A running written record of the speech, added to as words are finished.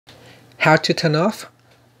how to turn off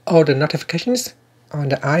all the notifications on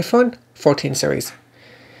the iPhone 14 series.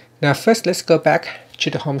 Now first let's go back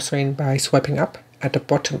to the home screen by swiping up at the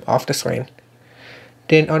bottom of the screen.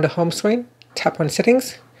 Then on the home screen, tap on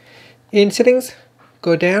Settings. In Settings,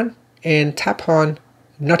 go down and tap on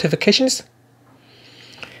Notifications.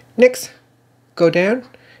 Next, go down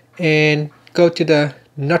and go to the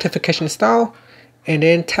notification style and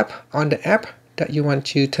then tap on the app that you want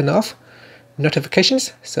to turn off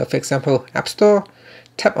notifications. So for example, App Store,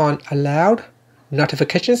 tap on Allowed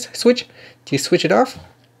Notifications switch to switch it off.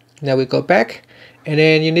 Now we go back and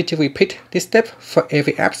then you need to repeat this step for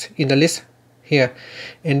every apps in the list here,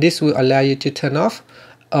 and this will allow you to turn off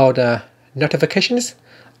all the notifications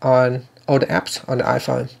on all the apps on the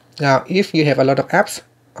iPhone. Now if you have a lot of apps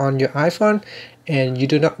on your iPhone and you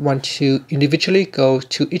do not want to individually go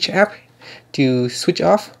to each app to switch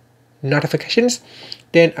off notifications,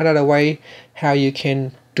 then another way how you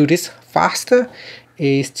can do this faster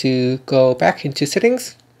is to go back into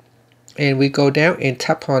Settings and we go down and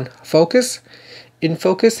tap on Focus. In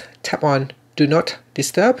Focus, tap on Do Not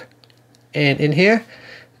Disturb, and in here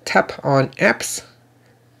tap on Apps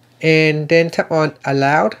and then tap on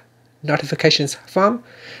Allowed Notifications From.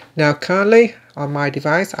 Now currently on my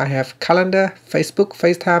device I have Calendar, Facebook,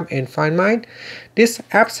 FaceTime and Find My. These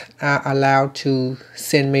apps are allowed to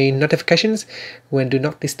send me notifications when Do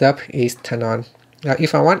Not Disturb is turned on. Now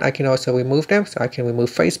if I want, I can also remove them, so I can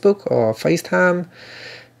remove Facebook or FaceTime,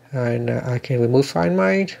 and I can remove Find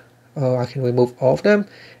My, or I can remove all of them,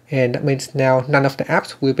 and that means now none of the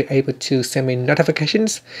apps will be able to send me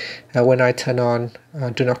notifications when I turn on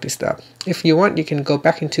Do Not Disturb. If you want, you can go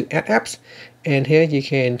back into Add Apps, and here you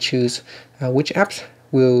can choose which apps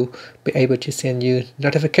will be able to send you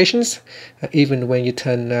notifications even when you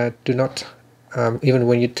turn Do Not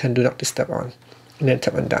Disturb on, and then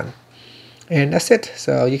tap on Done. And that's it.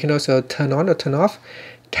 So you can also turn on or turn off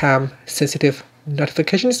time sensitive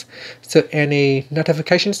notifications. So any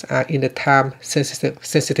notifications are in the time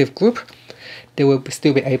sensitive group, they will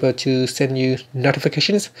still be able to send you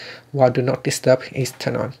notifications while Do Not Disturb is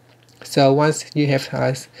turned on. So once you have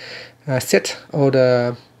set all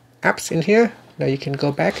the apps in here, now you can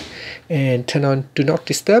go back and turn on Do Not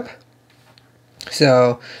Disturb.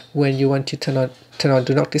 So when you want to turn on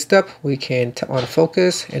Do Not Disturb, we can tap on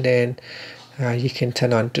Focus and then you can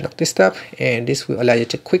turn on Do Not Disturb, and this will allow you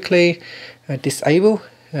to quickly disable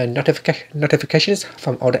notifications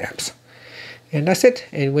from all the apps. And that's it.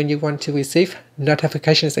 And when you want to receive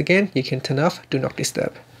notifications again, you can turn off Do Not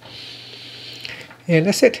Disturb. And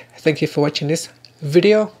that's it. Thank you for watching this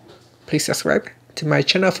video. Please subscribe to my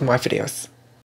channel for more videos.